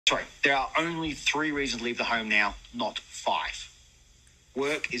Sorry, there are only 3 reasons to leave the home now, not 5.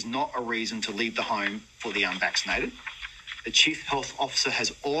 Work is not a reason to leave the home for the unvaccinated. The Chief Health Officer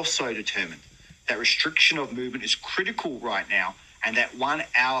has also determined that restriction of movement is critical right now and that 1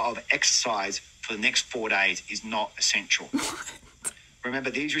 hour of exercise for the next 4 days is not essential. Remember,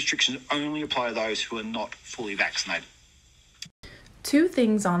 these restrictions only apply to those who are not fully vaccinated. 2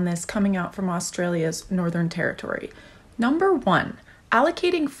 things on this coming out from Australia's Northern Territory. Number 1,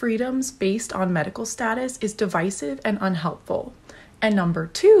 allocating freedoms based on medical status is divisive and unhelpful. And number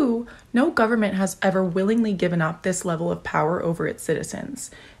 2, no government has ever willingly given up this level of power over its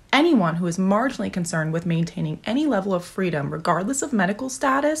citizens. Anyone who is marginally concerned with maintaining any level of freedom, regardless of medical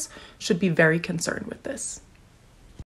status, should be very concerned with this.